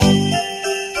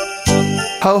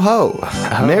Ho ho!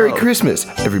 Merry Christmas,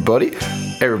 everybody!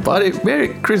 Everybody, Merry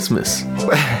Christmas!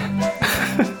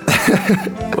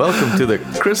 Welcome to the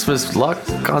Christmas Lock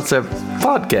Concept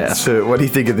Podcast. So, what do you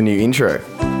think of the new intro?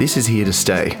 This is here to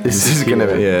stay. This is going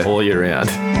to be all year round.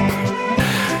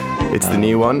 It's the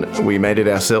new one. We made it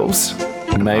ourselves.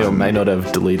 May or may not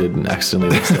have deleted and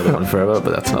accidentally left the other one forever,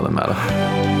 but that's another matter.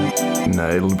 No,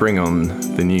 it'll bring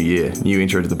on the new year. New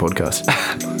intro to the podcast.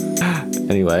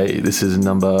 Anyway, this is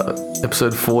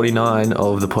episode 49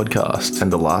 of the podcast.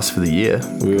 And the last for the year,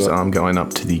 because I'm going up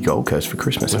to the Gold Coast for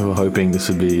Christmas. We were hoping this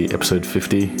would be episode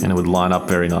 50 and it would line up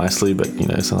very nicely, but you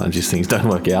know, sometimes these things don't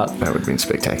work out. That would have been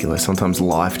spectacular. Sometimes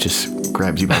life just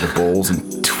grabs you by the balls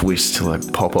and twists to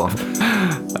like pop off.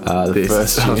 The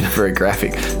first song is very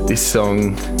graphic. This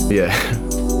song,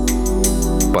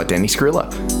 by Danny Scrilla.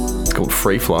 It's called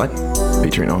Free Flight,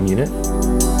 featuring On Unit.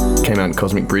 Came out in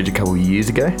Cosmic Bridge a couple of years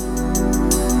ago.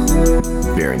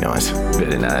 Very nice.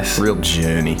 Very nice. Real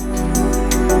journey.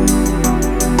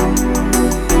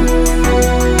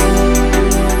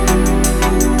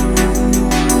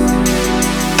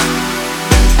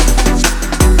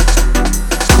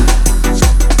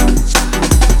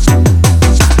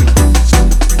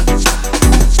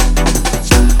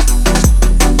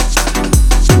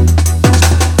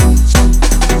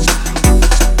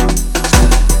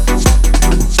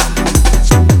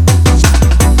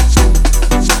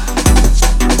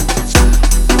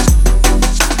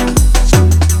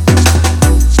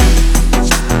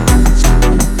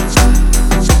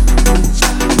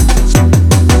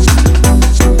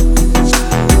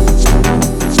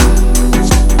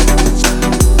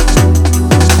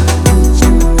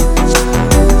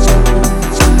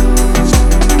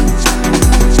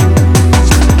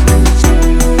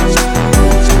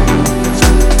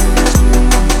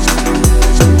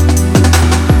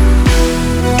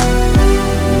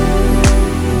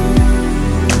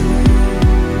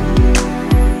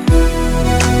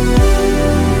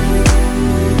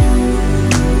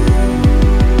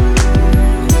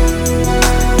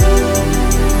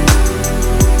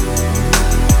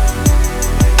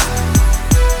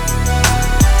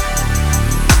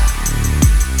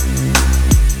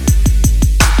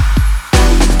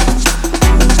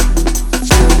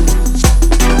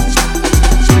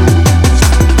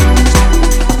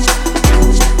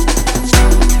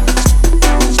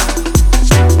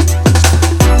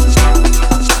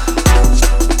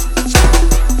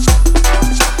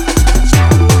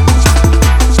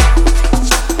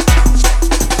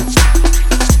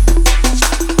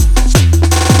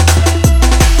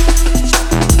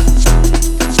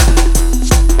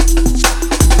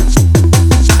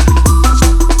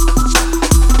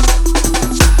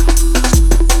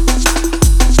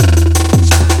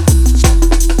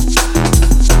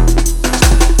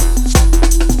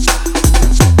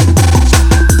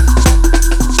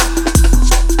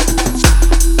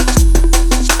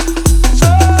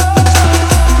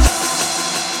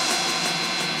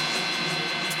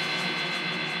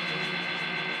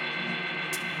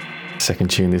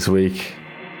 Second tune this week,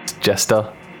 it's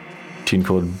Jesta, tune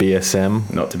called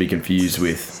BSM. Not to be confused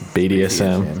with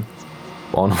BDSM.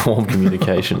 On Warm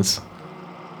Communications.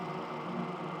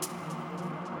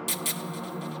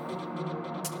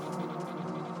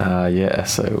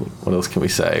 So what else can we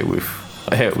say?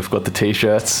 We've got the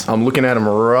t-shirts. I'm looking at them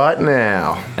right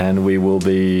now. And we will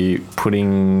be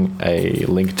putting a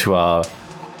link to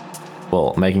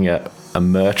making a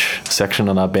merch section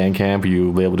on our Bandcamp.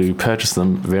 You'll be able to purchase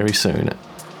them very soon.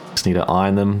 Just need to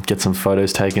iron them, get some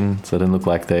photos taken so they don't look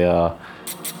like they are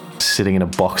sitting in a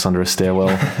box under a stairwell.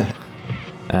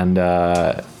 And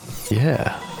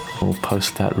we'll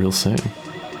post that real soon.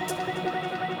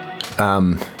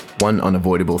 One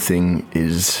unavoidable thing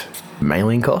is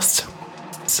mailing costs.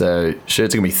 So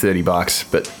shirts are going to be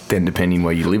 $30, but then depending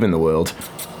where you live in the world,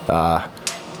 the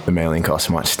mailing costs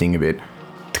might sting a bit.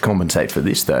 To compensate for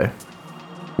this though,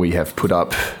 we have put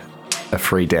up a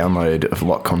free download of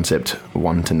Lock Concept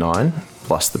 1 to 9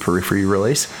 plus the periphery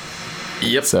release.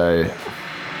 Yep. So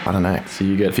I don't know. So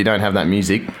you get, if you don't have that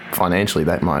music financially,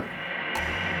 that might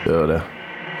sort of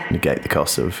negate the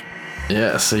cost of.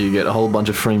 Yeah. So you get a whole bunch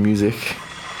of free music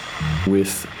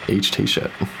with each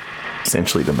t-shirt.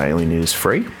 Essentially, the mailing is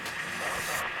free.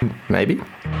 Maybe.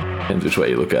 Depends which way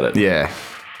you look at it. Yeah.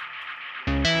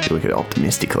 You look at it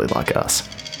optimistically like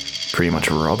us. Pretty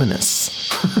much robbing us.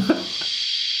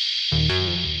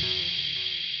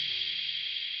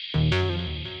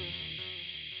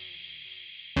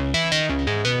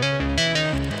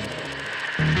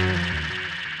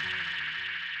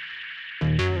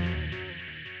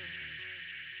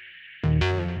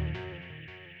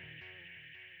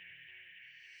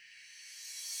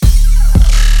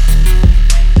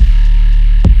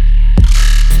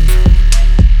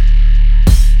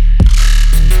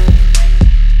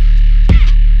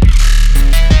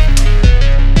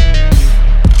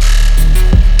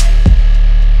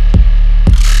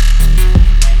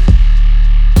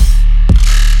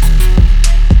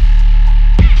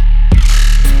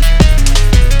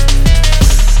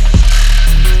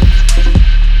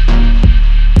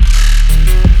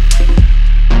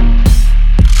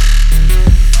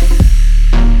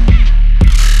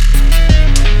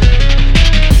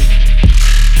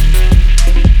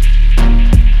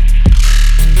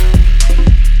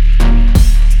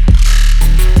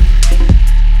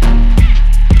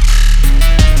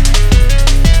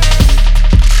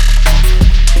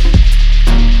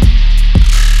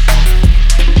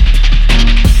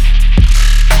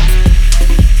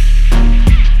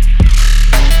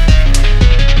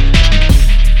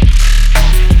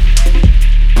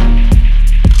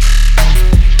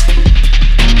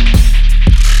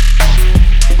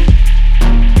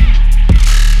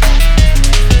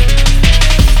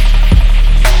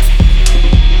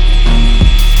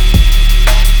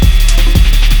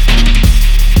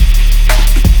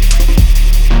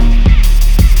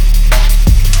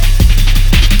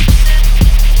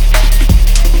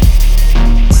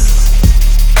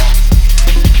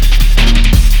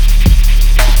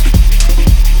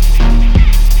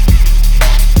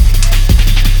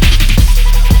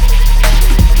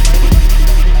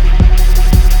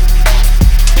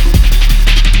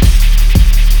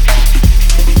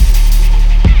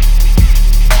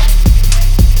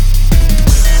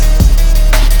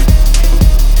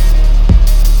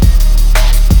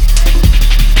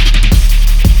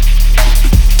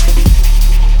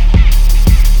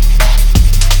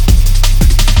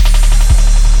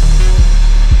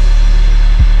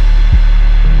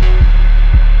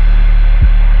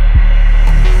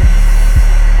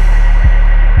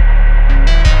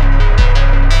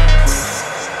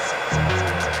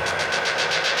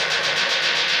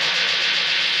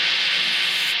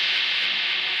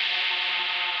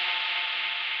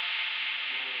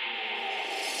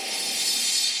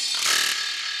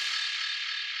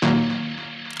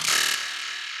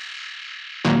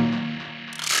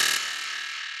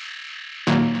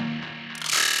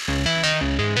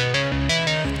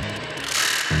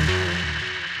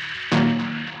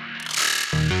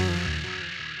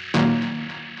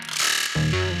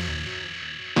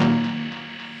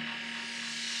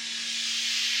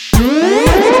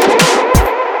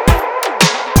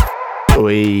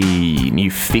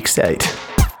 Fixate.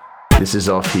 This is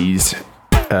off his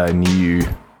new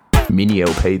mini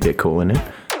LP, they're calling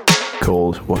it,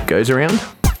 called What Goes Around?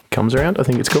 Comes Around, I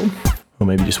think it's called. Or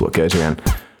maybe just What Goes Around.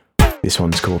 This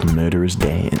one's called Murderer's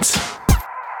Dance.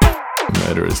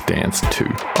 Murderer's Dance 2.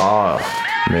 Oh,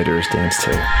 Murderer's Dance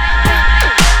 2.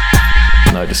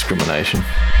 No discrimination.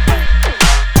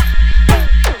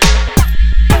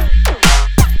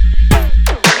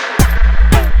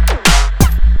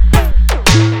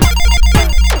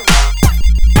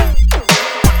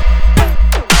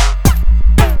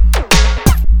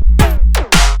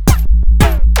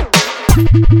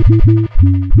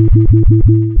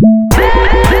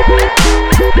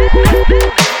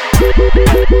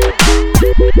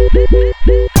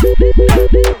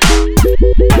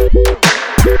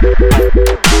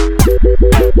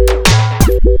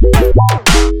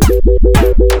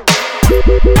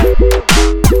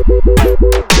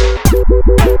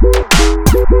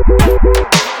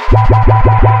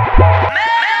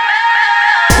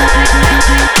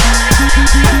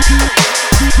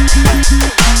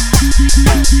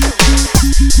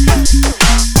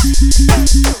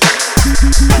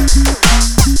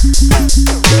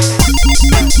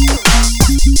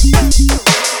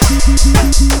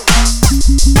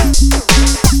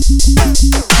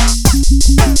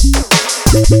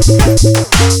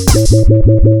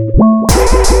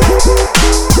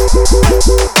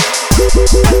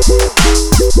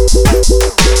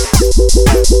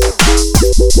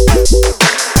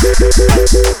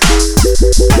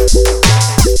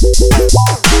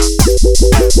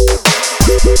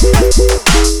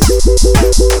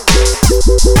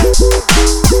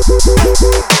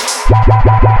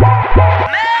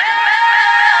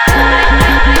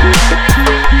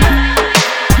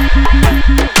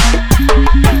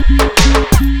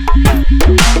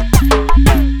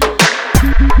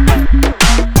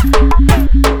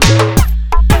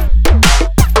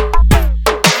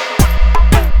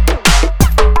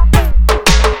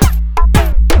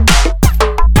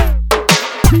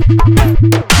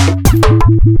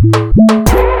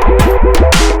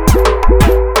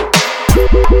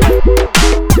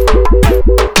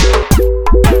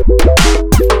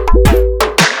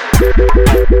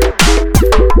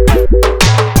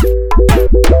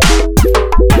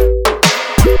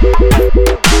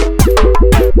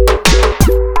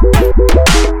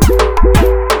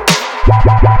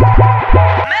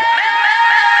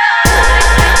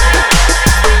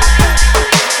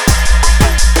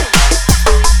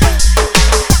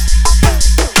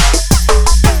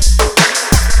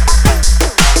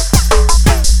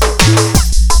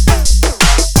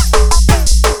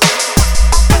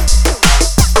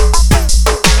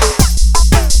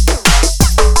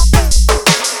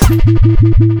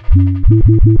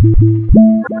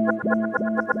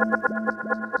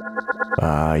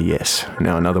 Yes.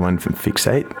 Now another one from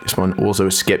Fixate. This one also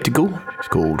Skeptical. It's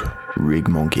called Rig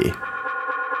Monkey.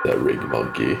 That Rig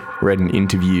Monkey. Read an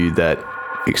interview that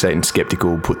Fixate and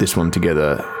Skeptical put this one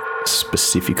together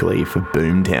specifically for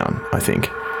Boomtown, I think.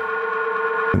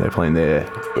 And they're playing there.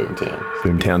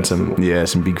 Boomtown,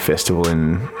 some big festival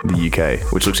in the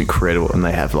UK, which looks incredible. And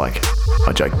they have like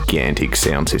a gigantic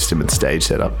sound system and stage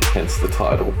setup. Hence the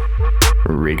title.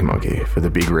 Rig Monkey for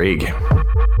the big rig.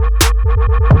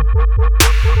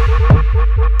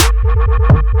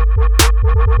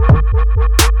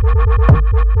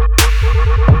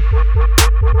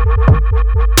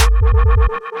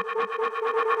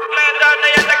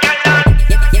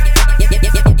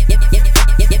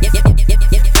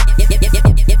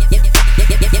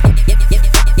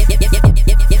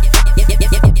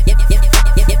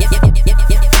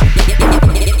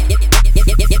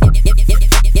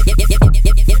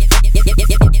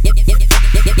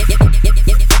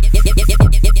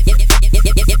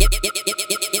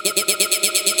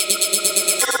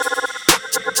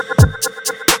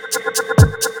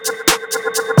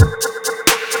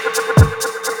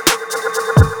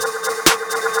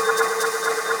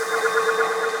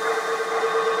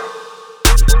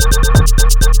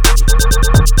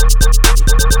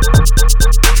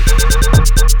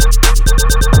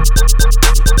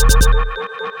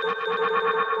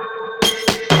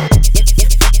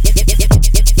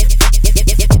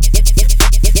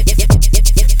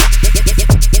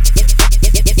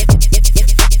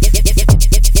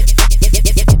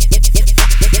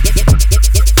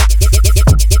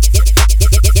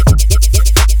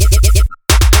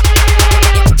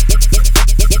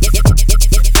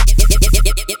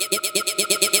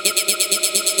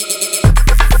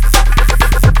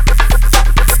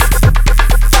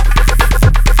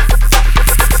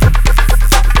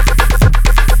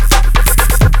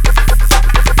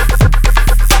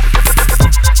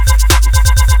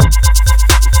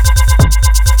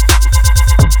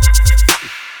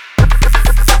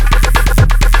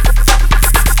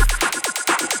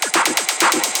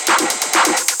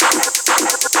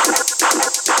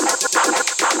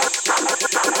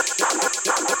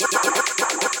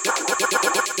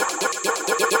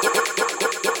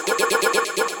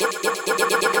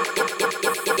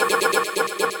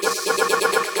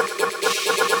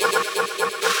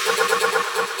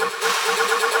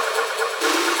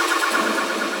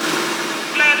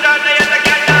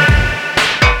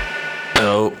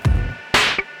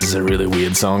 is a really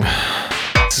weird song.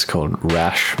 This is called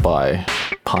Rash by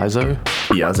Piezo.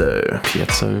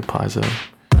 Piezo.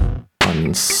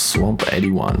 On Swamp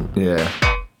 81. Yeah.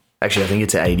 Actually, I think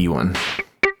it's 81.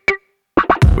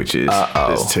 Which is,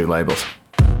 there's two labels.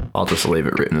 I'll just leave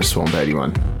it written as Swamp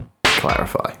 81.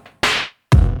 Clarify.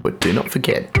 But do not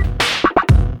forget.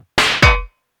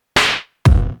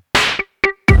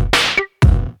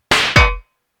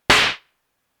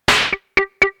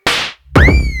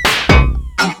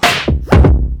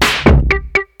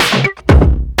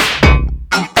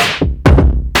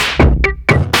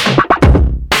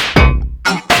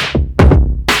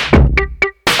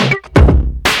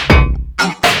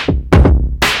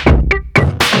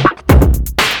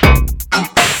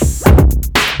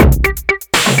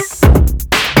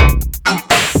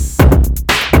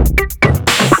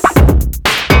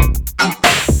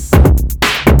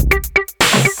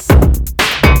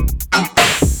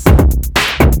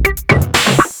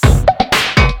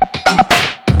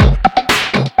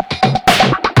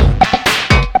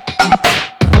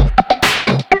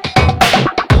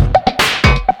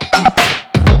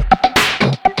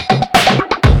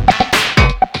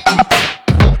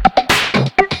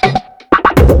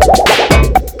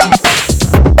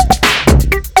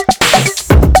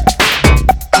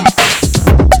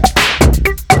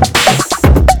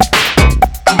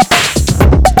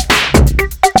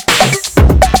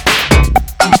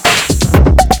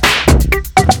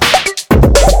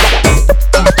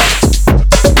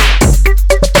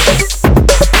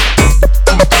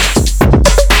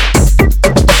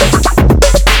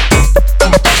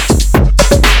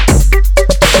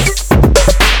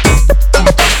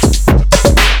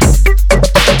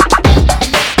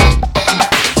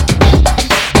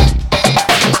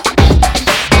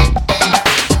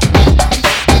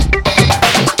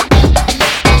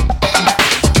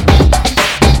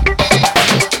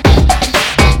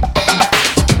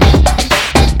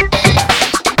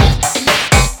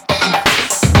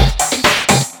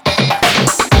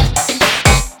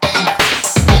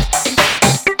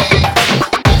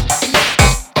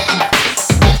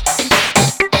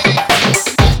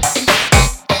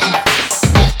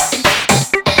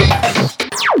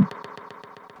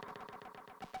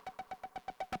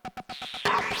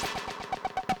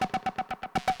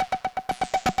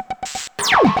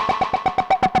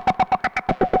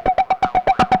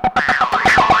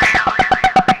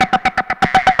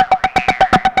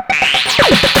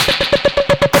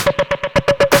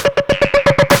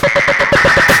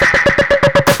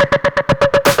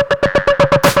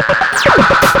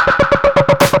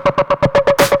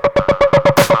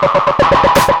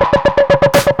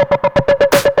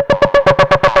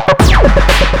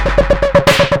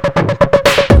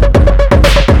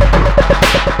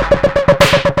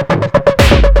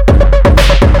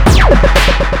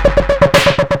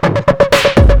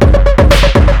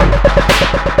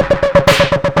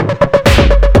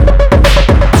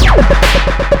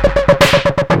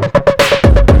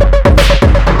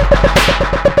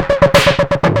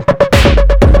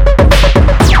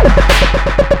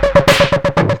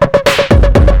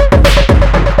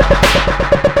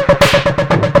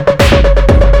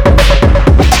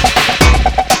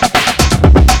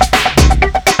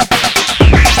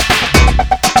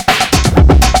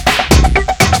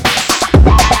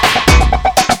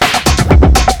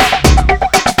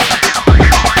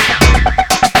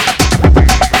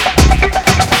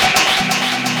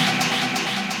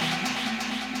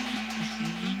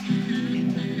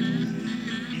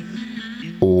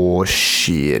 Oh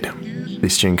shit.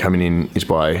 This tune coming in is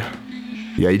by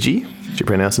Yaeji. Did you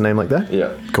pronounce the name like that?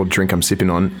 Yeah. Called Drink I'm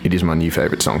Sippin On. It is my new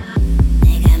favourite song.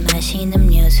 내가 마신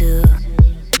음료수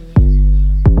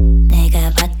내가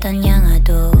봤던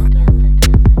영화도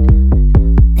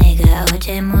내가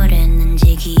어제 뭘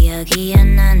했는지 기억이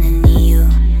안 나는 이유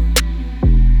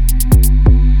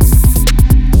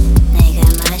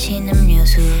내가 마신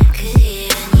음료수 그게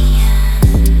아니야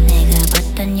내가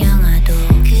봤던 영화도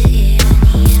그게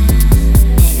아니야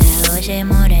내가 어제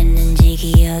뭘 했는지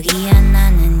기억이 안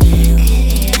나는 이유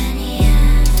그게 아니야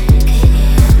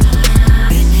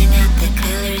Looking at the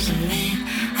colors in me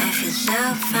I feel so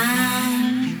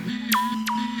fine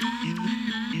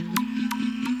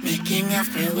Making up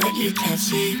for what you can't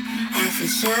see I feel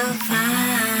so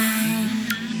fine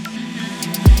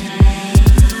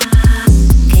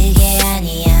그게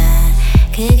아니야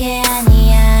그게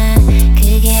아니야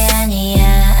그게 아니야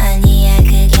아니야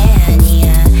그게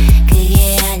아니야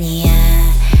그게 아니야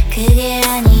그게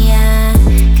아니야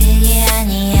그게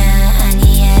아니야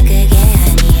아니야 그게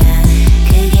아니야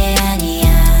그게 아니야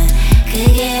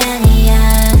그게 아니야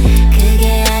그게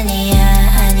아니야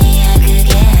아니야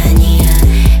그게 아니야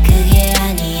그게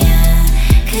아니야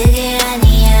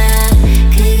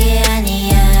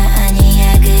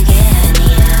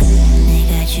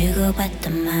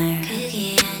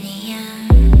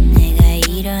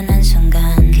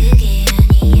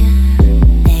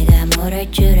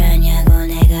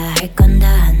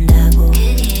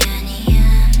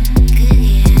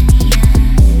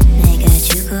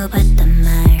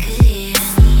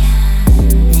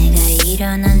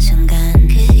일어나는 순간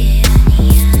그게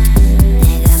아니야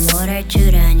내가 뭘 할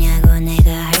줄 아냐고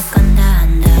내가 할 건 다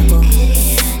한다고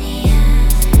그게 아니야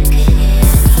그게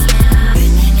아니야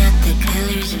Bringing out the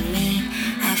colors of me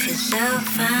I feel so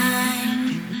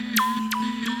fine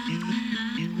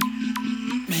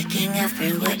Making up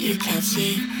for what you can't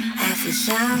see I feel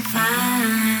so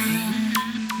fine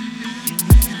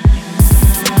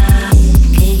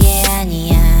그게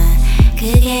아니야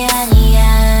그게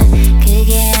아니야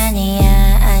그게 아니야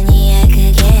아니야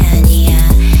그게 아니야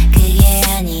그게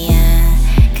아니야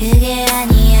그게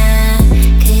아니야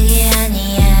그게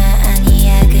아니야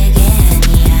아니야 그게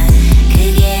아니야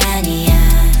그게 아니야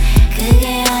그게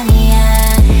아니야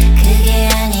그게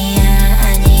아니야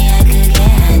아니야 그게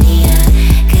아니야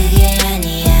그게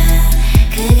아니야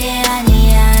그게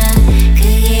아니야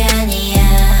그게 아니야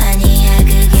아니야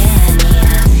그게 아니야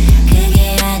그게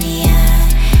아니야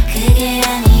그게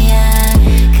아니야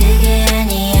그게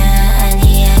아니야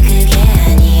아니야 그게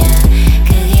아니야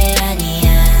그게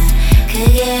아니야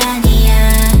그게 아니야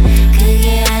그게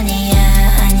아니야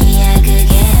아니야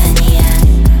그게 아니야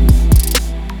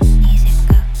네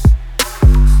생각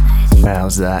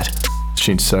How's that? This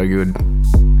tune's so good.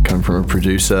 Coming from a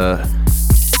producer,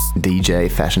 DJ,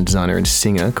 fashion designer, and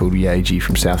singer called Yaeji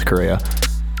from South Korea.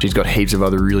 She's got heaps of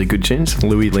other really good tunes.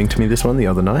 Louis linked me this one the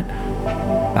other night.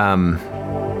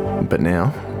 But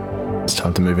now it's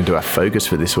time to move into our focus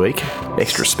for this week.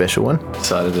 Extra special one.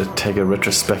 Decided to take a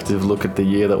retrospective look at the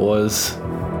year that was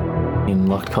in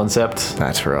Locked Concept.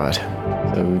 That's right.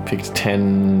 So we picked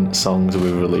 10 songs that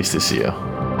we released this year.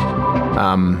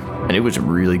 And it was a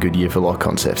really good year for Locked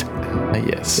Concept.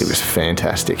 Yes. It was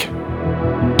fantastic.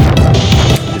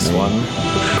 This one,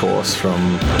 of course, from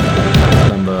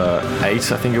number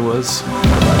 8, I think it was.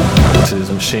 This is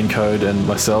MachineCode and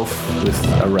myself with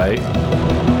Array.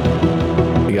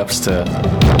 Big ups to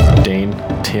Dean,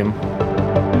 Tim,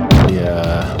 the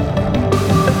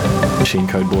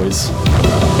MachineCode boys.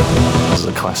 This is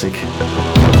a classic.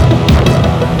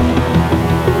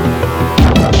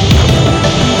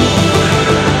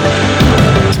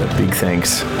 So big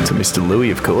thanks to Mr.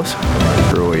 Louis, of course,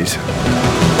 for always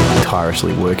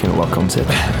tirelessly working at Locked Concept,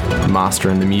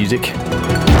 mastering the music,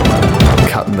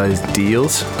 cutting those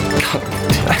deals.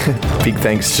 Big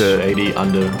thanks to Shady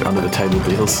under the table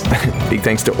deals. big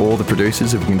thanks to all the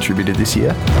producers who've contributed this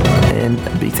year, and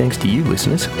big thanks to you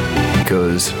listeners,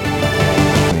 because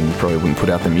I mean you probably wouldn't put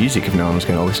out the music if no one was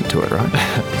going to listen to it, right?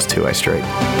 It's two-way street.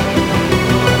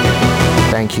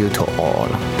 Thank you to all.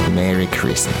 Merry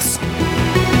Christmas.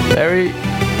 Merry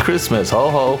Christmas, ho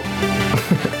ho.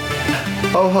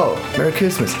 Ho ho! Merry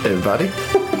Christmas, everybody.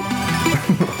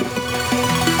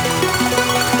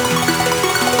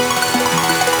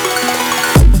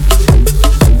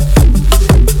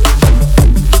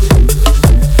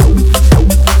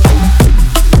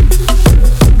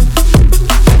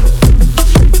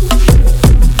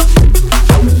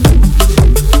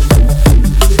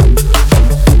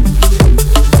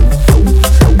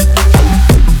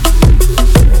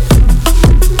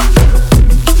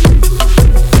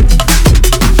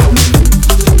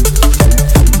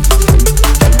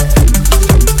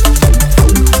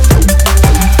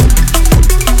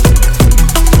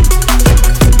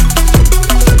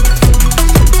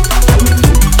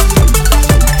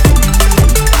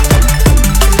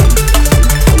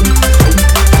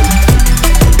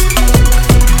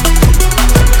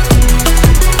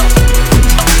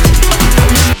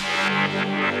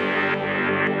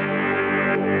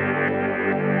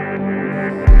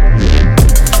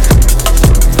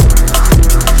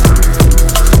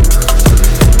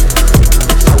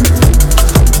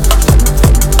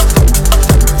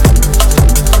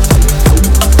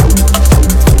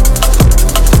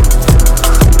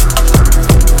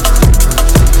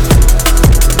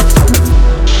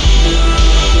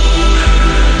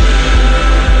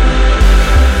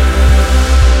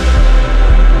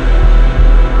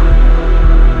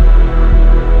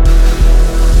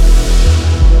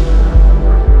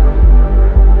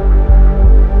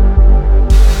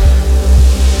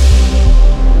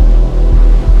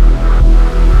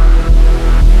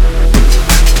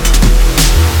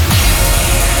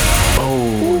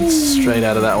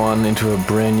 Out of that one into a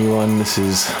brand new one. This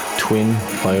is Twin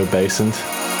by Obeisant.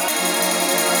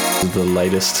 This is the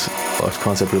latest Locked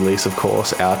Concept release, of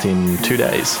course, out in 2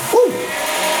 days. Woo!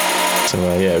 So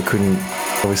yeah, couldn't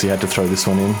obviously had to throw this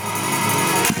one in.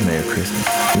 Merry Christmas.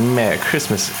 Merry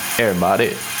Christmas,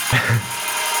 everybody.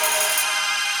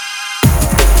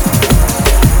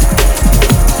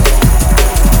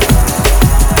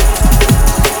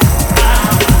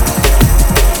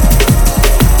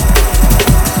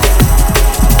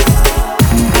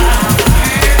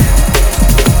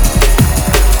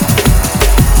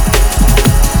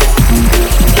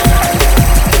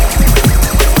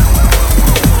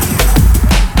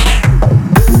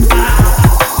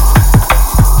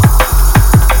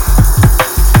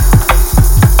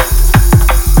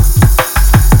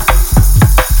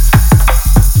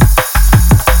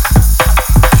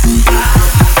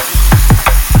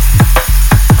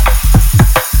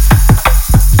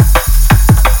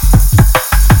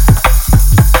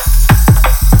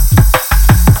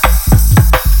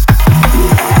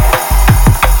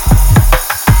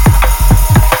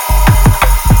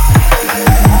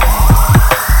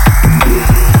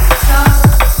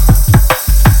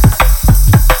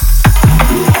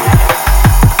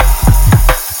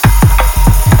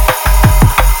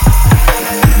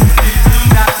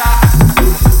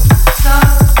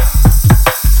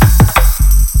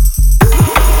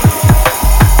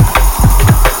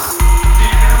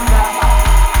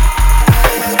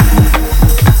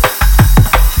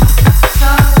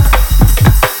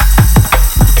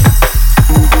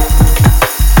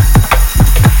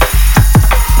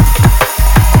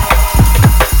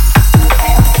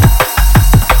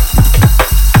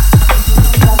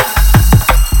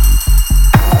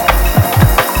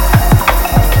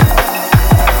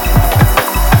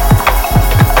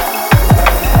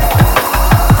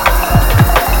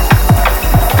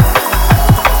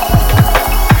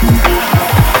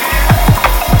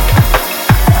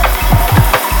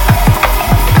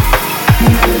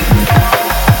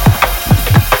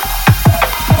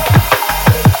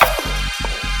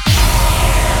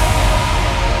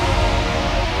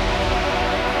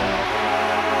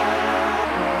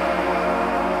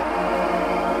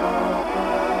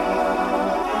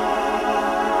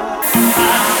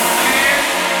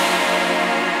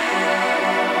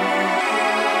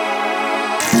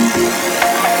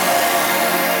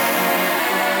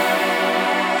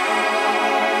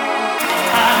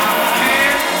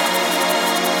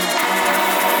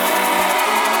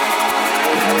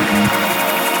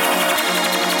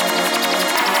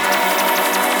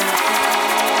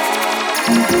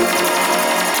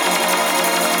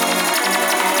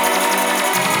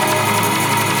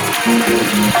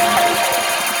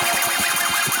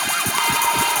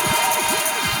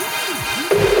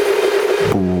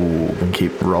 Ooh, and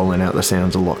keep rolling out the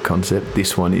sounds of Lock Concept.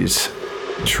 This one is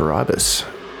Tribus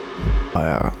by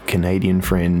our Canadian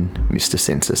friend, Mr.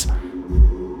 Sensus.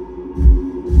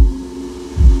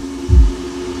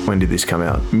 When did this come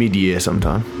out? Mid-year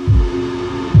sometime.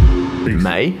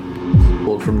 May?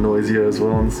 Pulled from Noisier as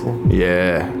well on this one.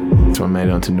 Yeah, this one made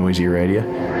it onto Noisy Radio.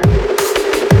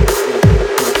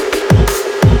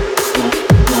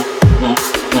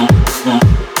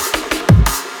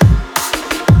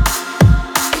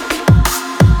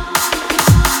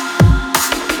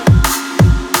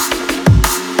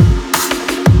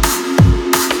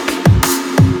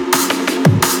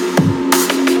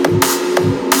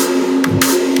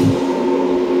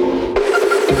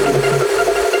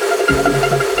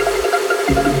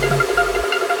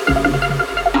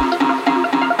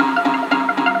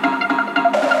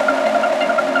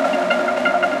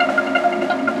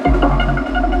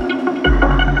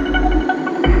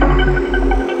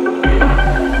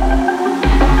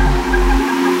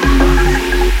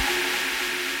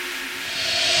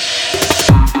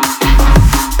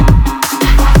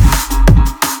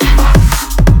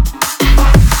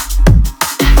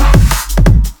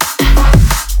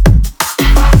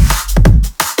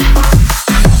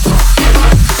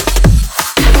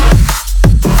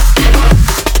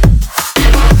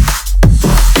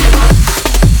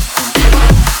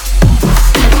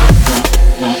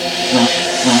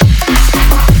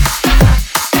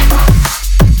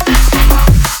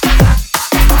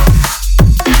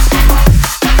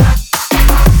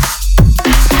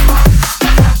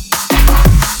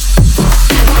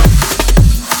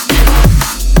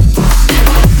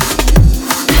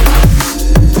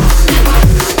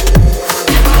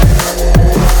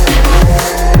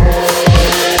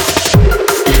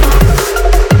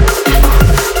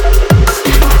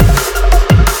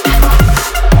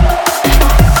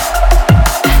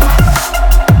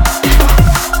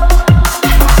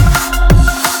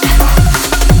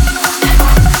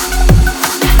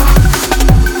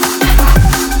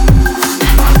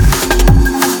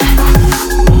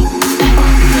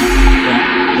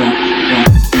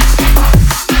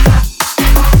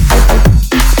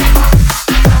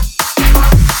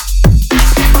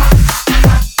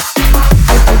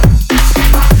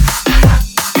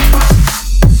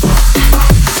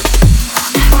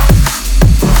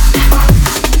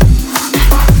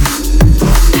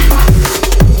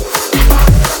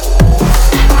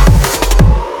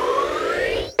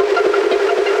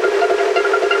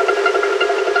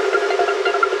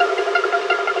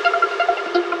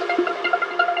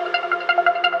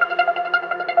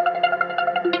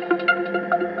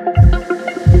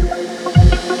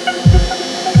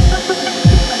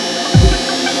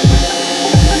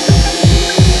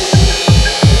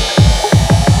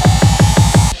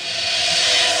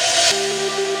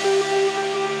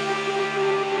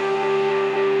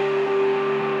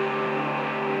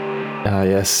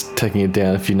 Yes, taking it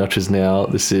down a few notches now.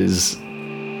 This is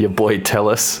your boy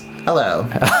Tellus. Hello.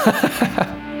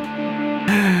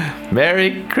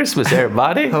 Merry Christmas,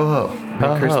 everybody. Ho ho.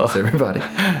 Merry Christmas, everybody.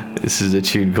 This is a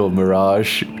tune called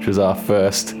Mirage, which was our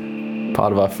first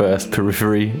part of our first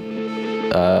Periphery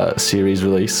series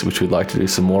release, which we'd like to do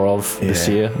some more of this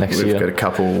year, next year. We've got a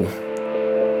couple.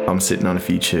 I'm sitting on a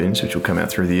few tunes which will come out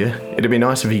through the year. It'd be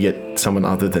nice if you get someone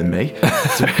other than me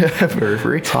to have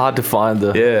Periphery. It's hard to find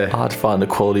the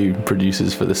quality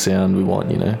producers for the sound we want,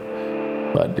 you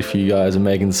know. But if you guys are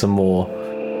making some more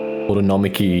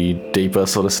autonomic-y, deeper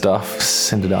sort of stuff,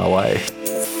 send it our way.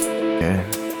 Yeah.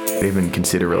 Even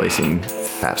consider releasing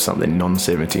perhaps something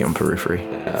non-70 on Periphery.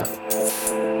 Yeah.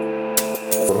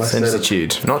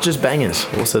 Sensitude. Not just bangers,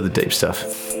 also the deep stuff.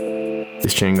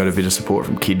 This tune got a bit of support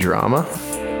from Kid Drama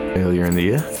earlier in the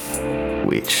year,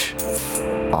 which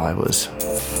I was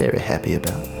very happy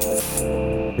about.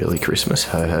 Early Christmas.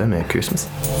 Ho ho, Merry Christmas.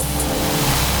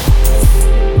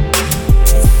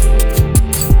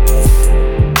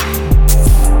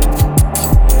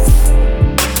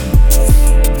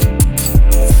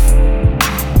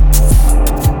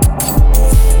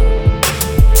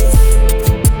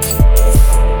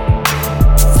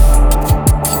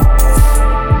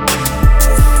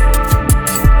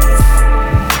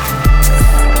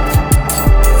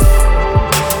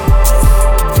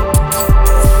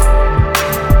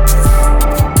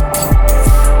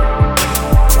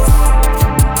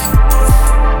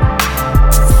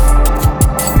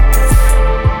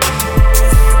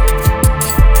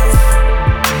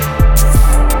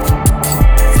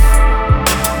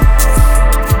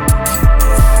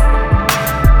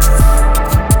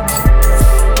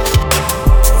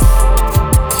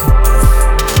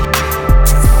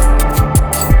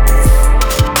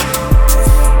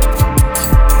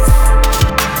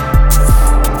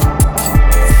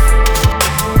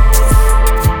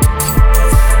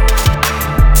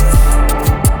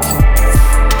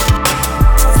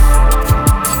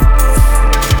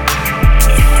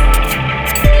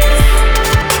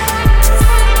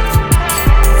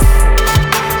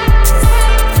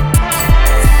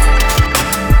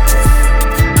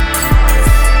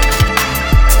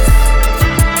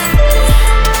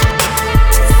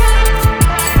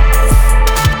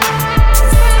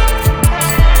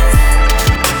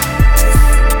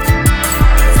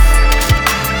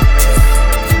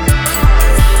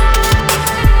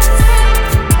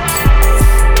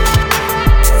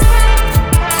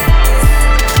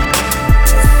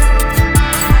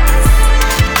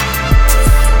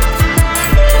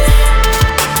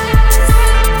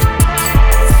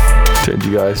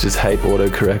 guys just hate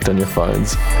autocorrect on your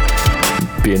phones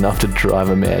be enough to drive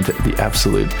a man to the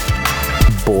absolute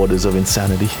borders of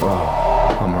insanity.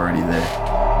 Oh, I'm already there.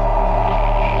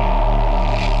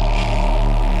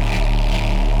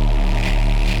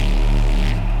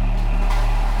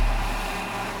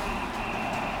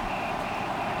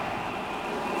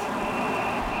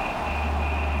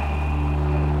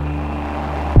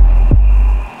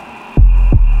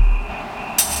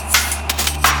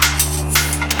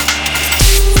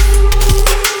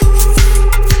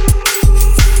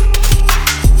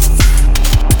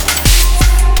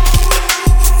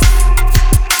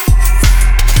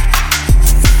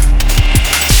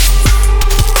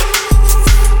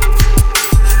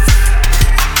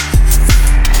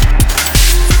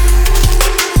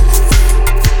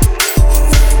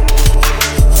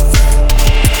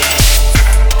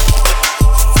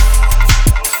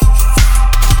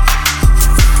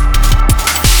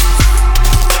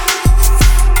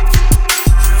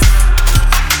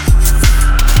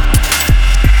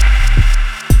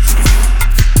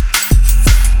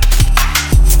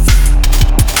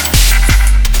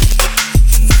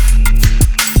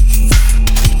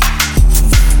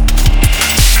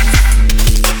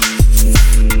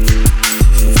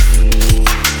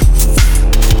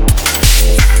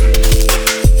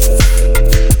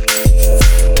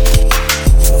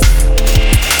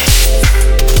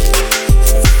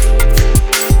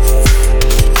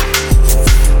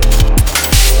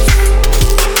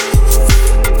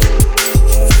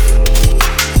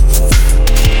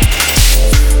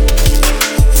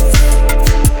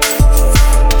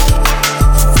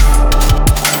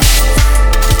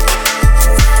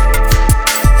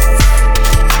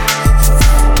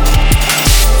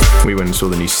 Saw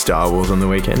the new Star Wars on the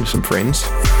weekend with some friends.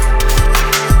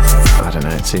 I don't know,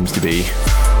 it seems to be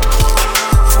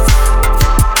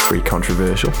pretty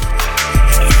controversial.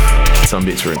 Some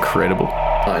bits were incredible.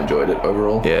 I enjoyed it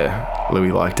overall. Yeah,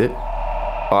 Louis liked it.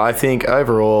 I think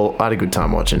overall, I had a good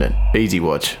time watching it. Easy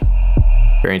watch.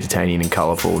 Very entertaining and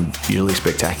colourful and visually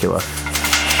spectacular.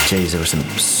 Jeez, there were some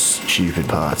stupid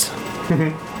parts.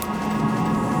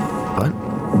 But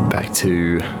back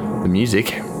to the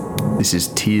music. This is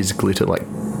Tears Glitter Like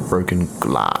Broken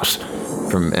Glass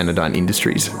from Anodyne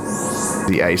Industries.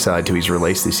 The A-side to his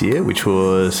release this year, which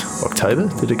was October.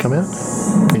 Did it come out?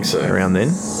 I think so. Around then.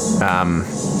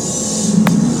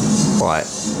 I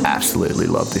absolutely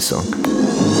love this song.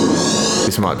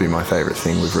 This might be my favourite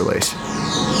thing we've released.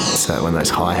 So when those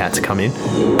hi-hats come in,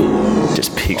 it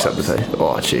just picks up the pace.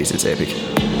 Oh, jeez, it's epic.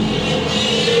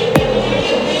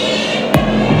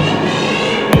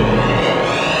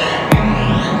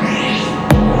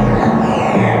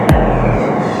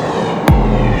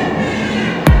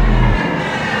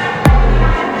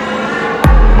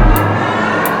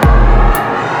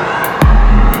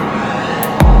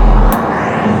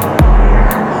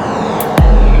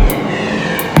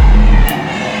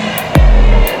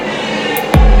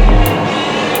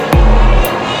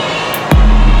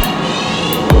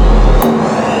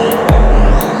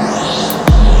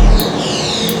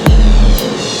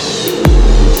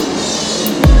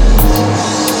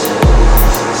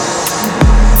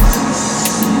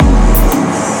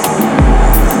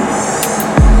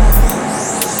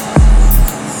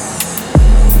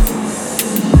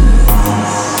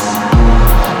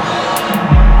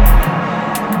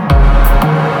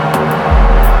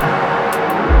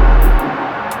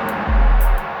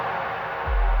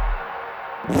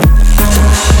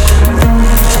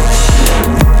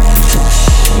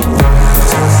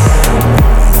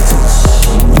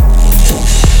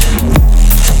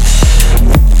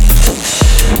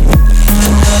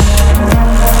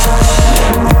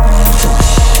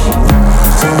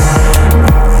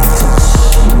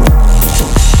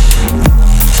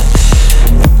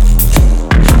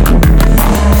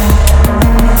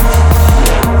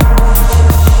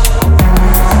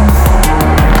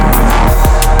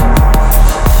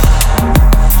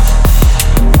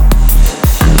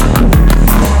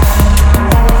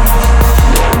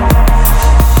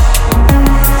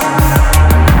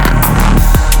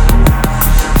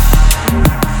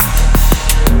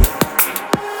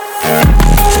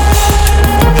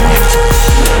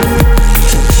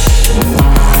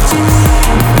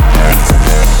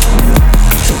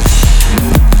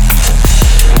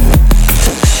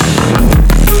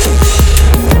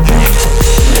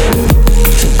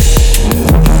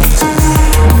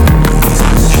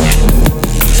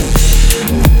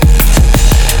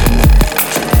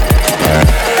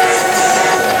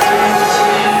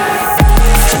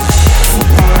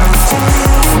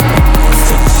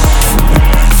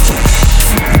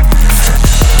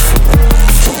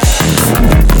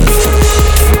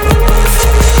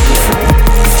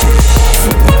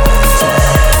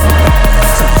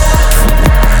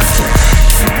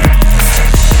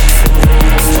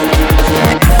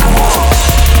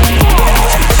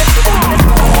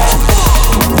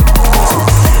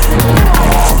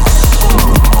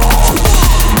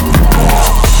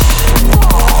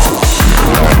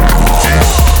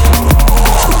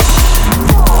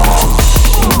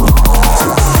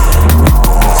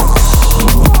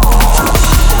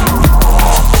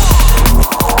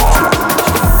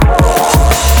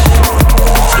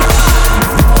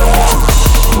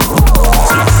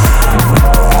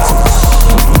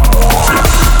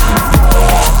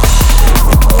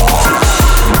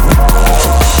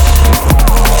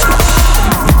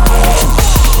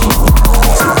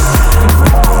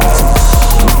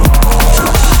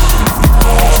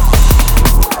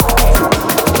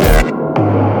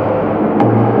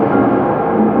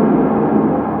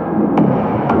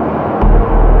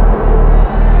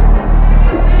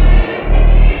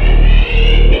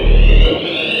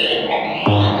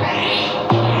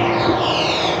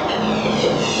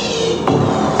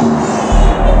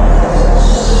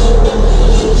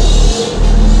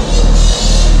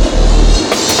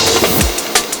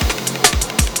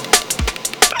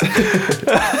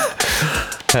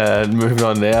 And moving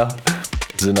on now,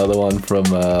 there's another one from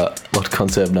Locked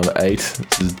Concept number 8.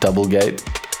 This is Double Gate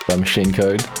by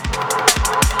MachineCode.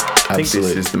 I think this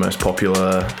is the most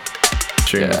popular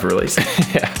tune we've released.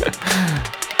 Yeah.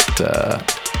 It's a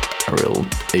real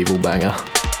evil banger.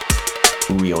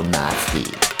 Real nasty.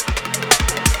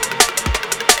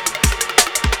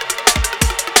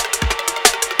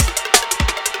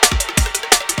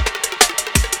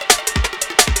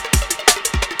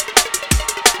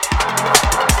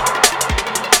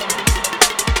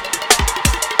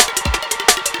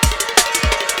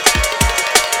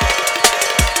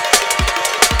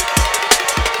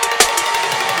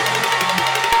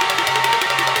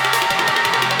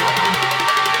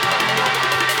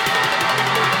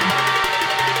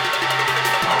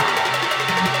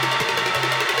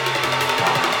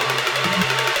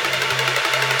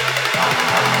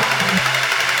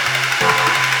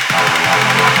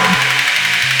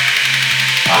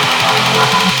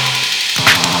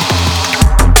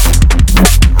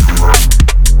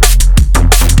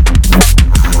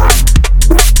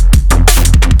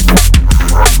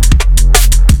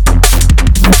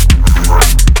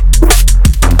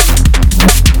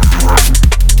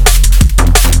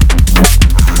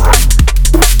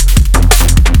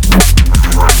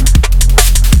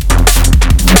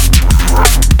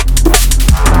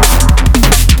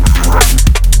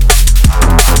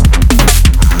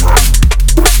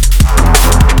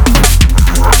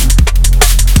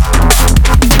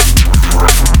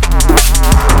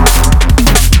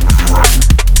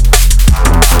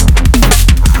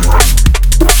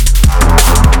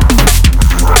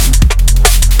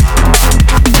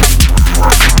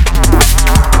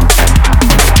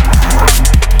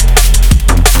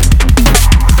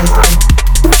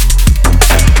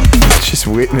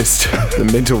 Witnessed the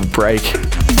mental break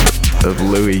of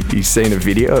Louis. He's seen a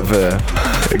video of a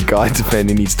guy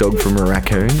defending his dog from a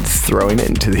raccoon, throwing it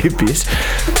into the abyss.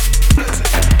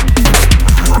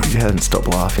 He hasn't stopped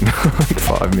laughing for like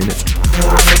 5 minutes.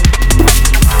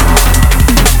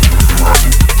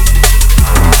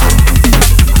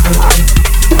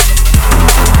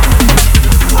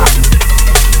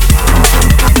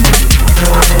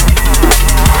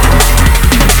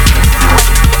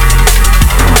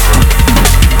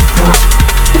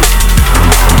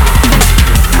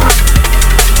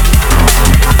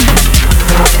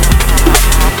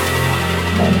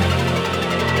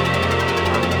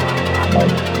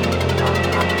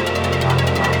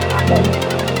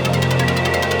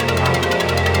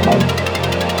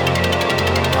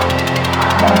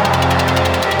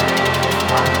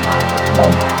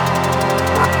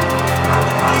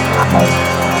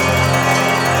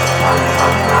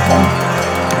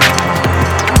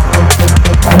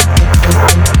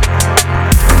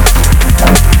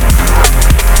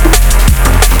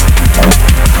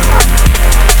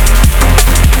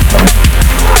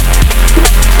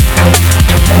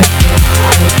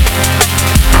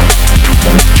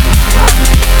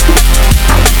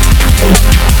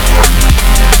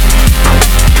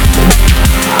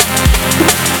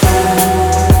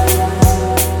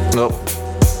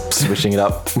 Switching it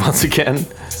up once again.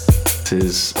 This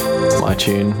is my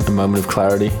tune, A Moment of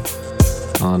Clarity,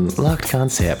 on Locked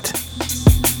Concept.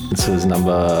 This is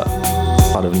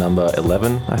part of number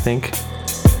 11, I think.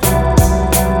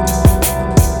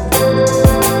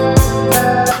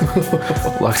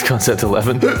 Locked Concept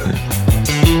 11.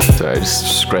 Sorry,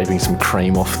 just scraping some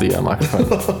cream off the microphone.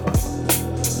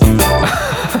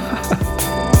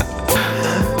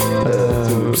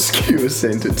 Obscure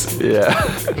sentence. Yeah.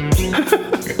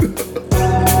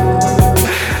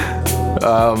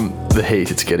 The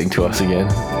heat, it's getting to us again.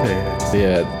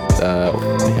 Yeah,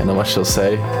 not much to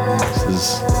say. This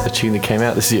is a tune that came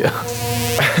out this year.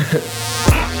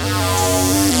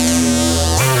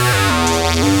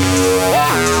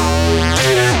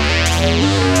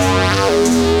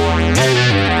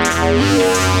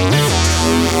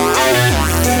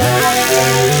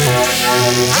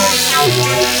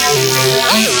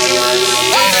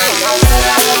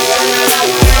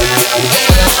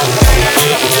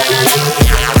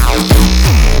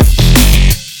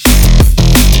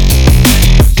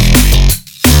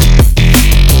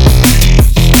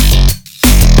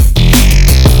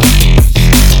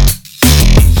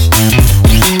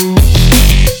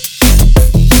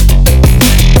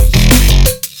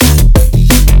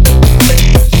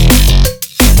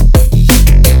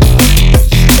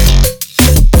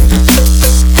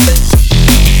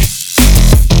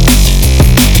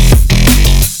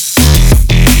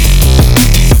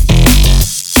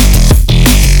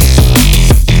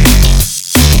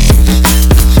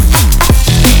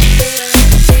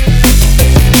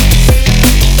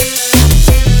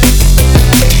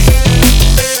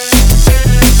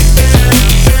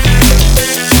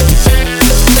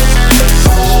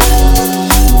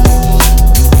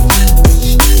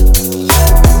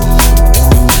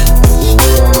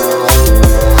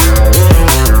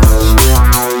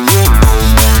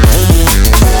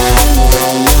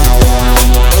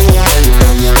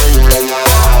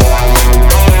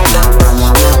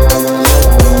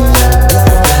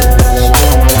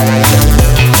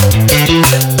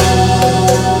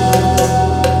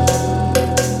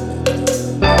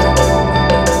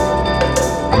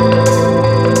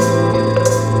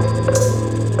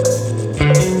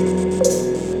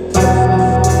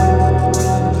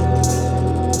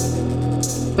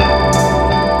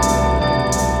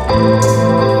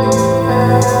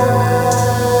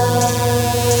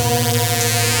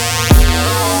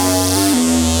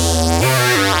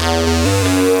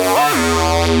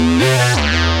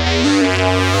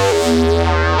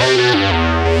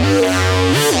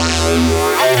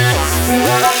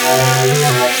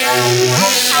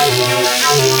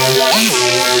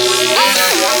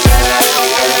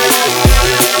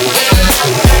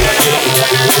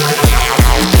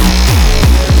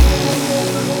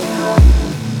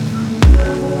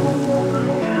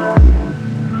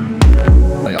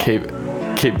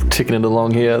 ticking it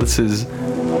along here. This is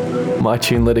my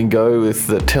tune Letting Go with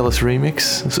the Tellus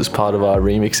remix. This is part of our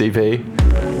remix EP,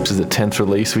 which is the 10th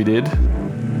release we did.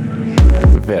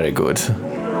 Very good.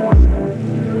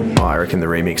 I reckon the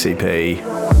remix EP, a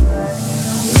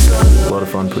lot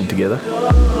of fun putting together.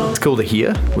 It's cool to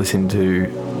hear, listen to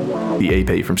the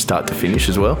EP from start to finish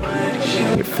as well.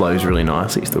 It flows really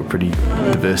nicely. It's still a pretty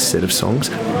diverse set of songs.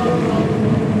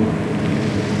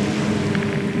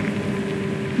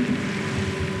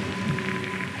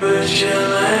 Put your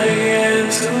light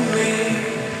into me,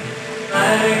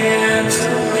 light into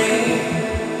me.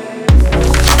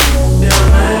 Your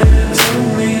light into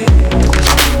me,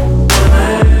 your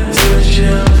light into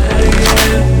your light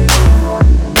in.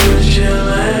 Put your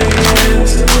light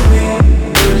into me,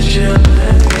 put your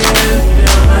light in.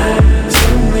 Your light into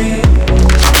me,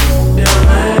 your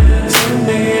light into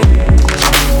me.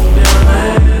 Your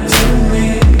light into me,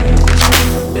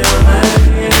 your light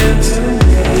into me.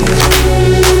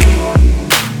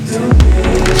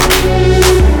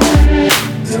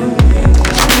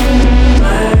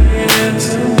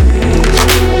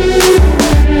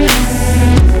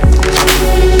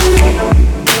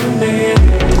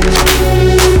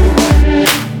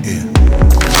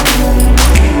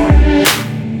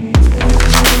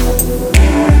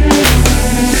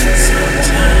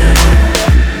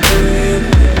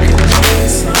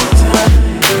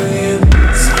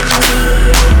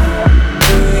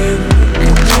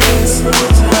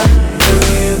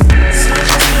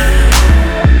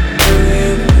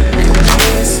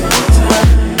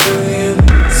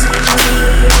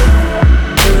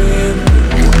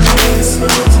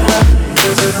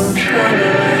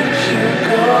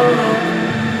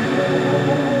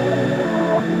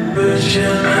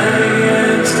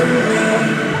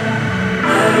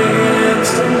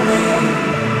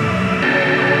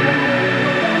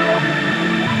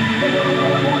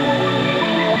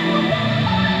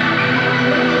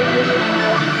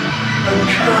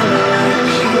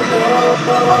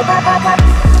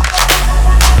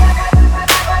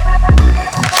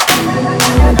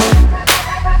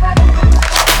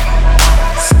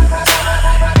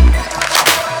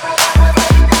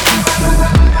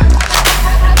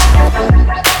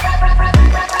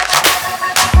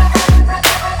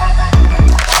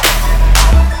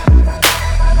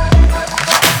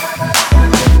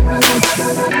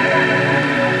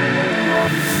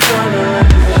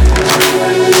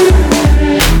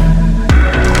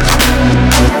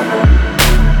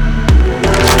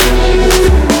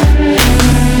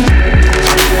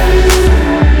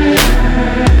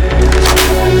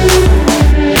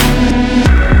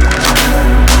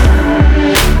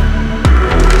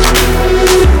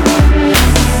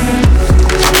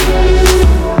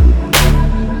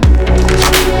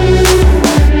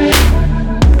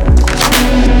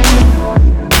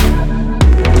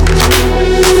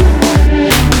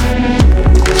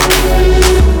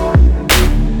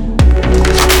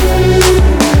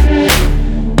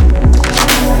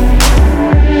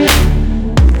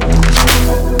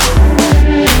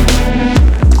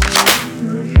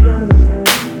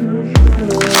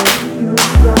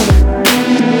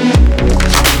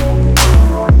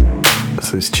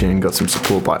 This tune got some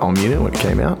support by Unit when it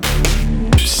came out,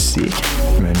 which is sick.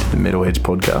 Man, the Metalheads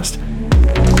podcast.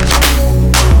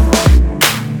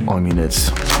 Unit's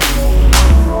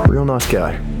real nice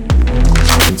guy.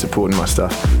 Been supporting my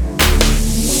stuff.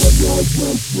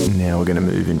 Now we're going to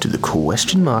move into the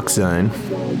question mark zone.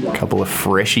 A couple of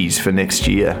freshies for next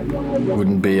year.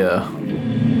 Wouldn't be a...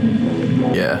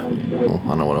 Yeah. Well, I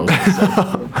don't know what I was going to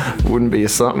say. Wouldn't be a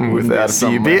something without a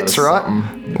few bits, right?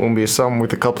 Wouldn't be a something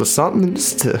with a couple of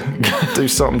somethings to do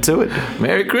something to it.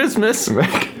 Merry Christmas!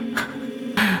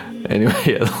 Anyway,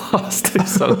 yeah, the last two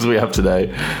songs we have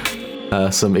today.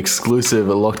 Some exclusive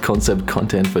Locked Concept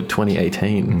content for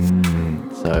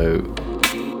 2018. So,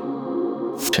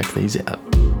 check these out.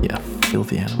 Yeah,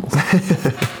 filthy animals.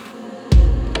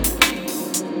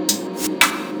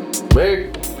 Merry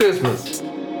Christmas!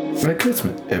 Merry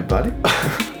Christmas, everybody.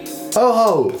 Oh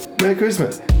ho! Merry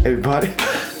Christmas, everybody.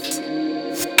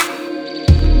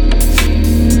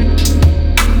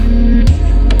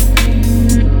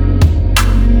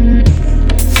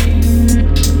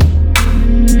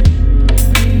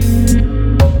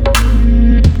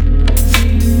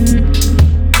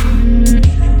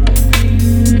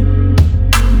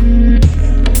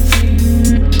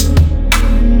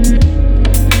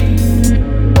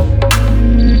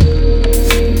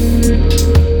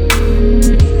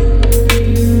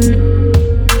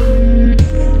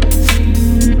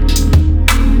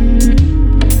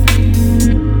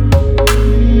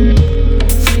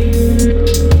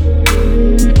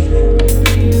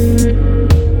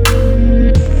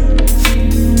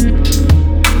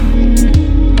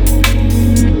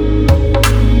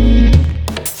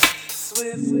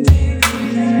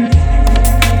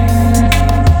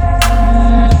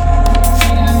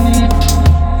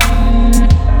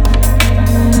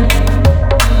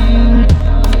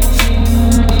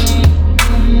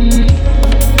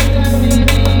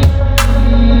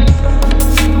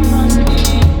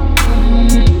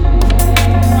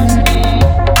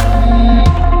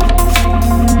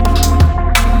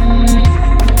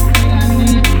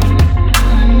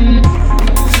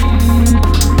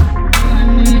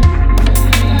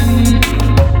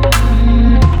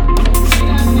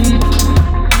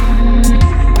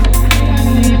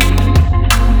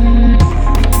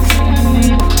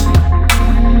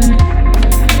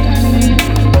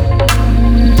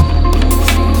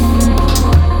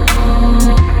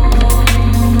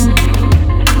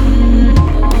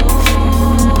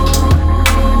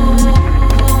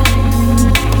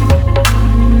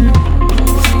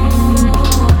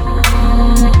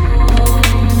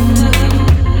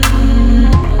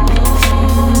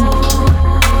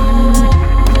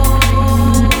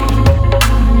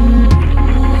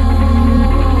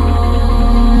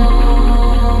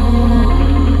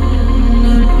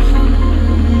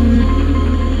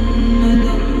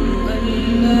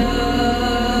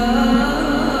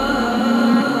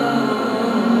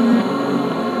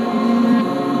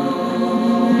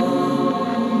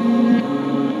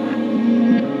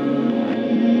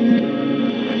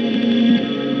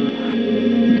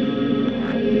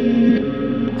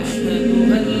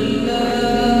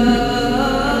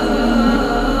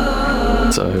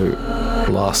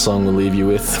 last song we'll leave you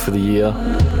with for the year.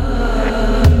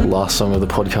 Last song of the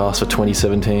podcast for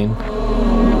 2017.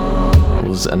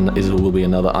 It will be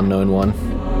another unknown one.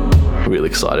 Really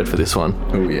excited for this one.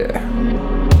 Oh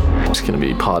yeah. It's going to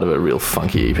be part of a real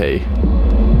funky EP.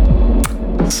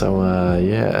 So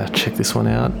yeah, check this one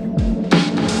out.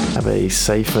 Have a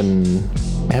safe and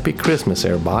happy Christmas,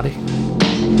 everybody.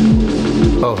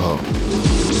 Oh.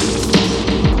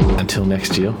 Until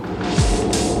next year.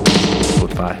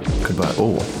 Goodbye.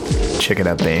 Oh, check out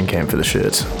our Bandcamp for the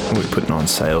shirts. We're putting on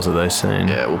sales of those soon.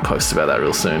 Yeah, we'll post about that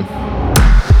real soon.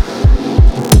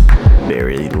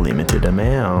 Very limited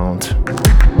amount.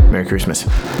 Merry Christmas.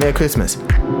 Merry Christmas.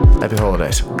 Happy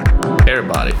holidays.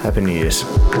 Everybody. Happy New Year's.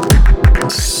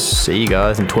 See you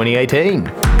guys in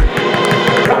 2018.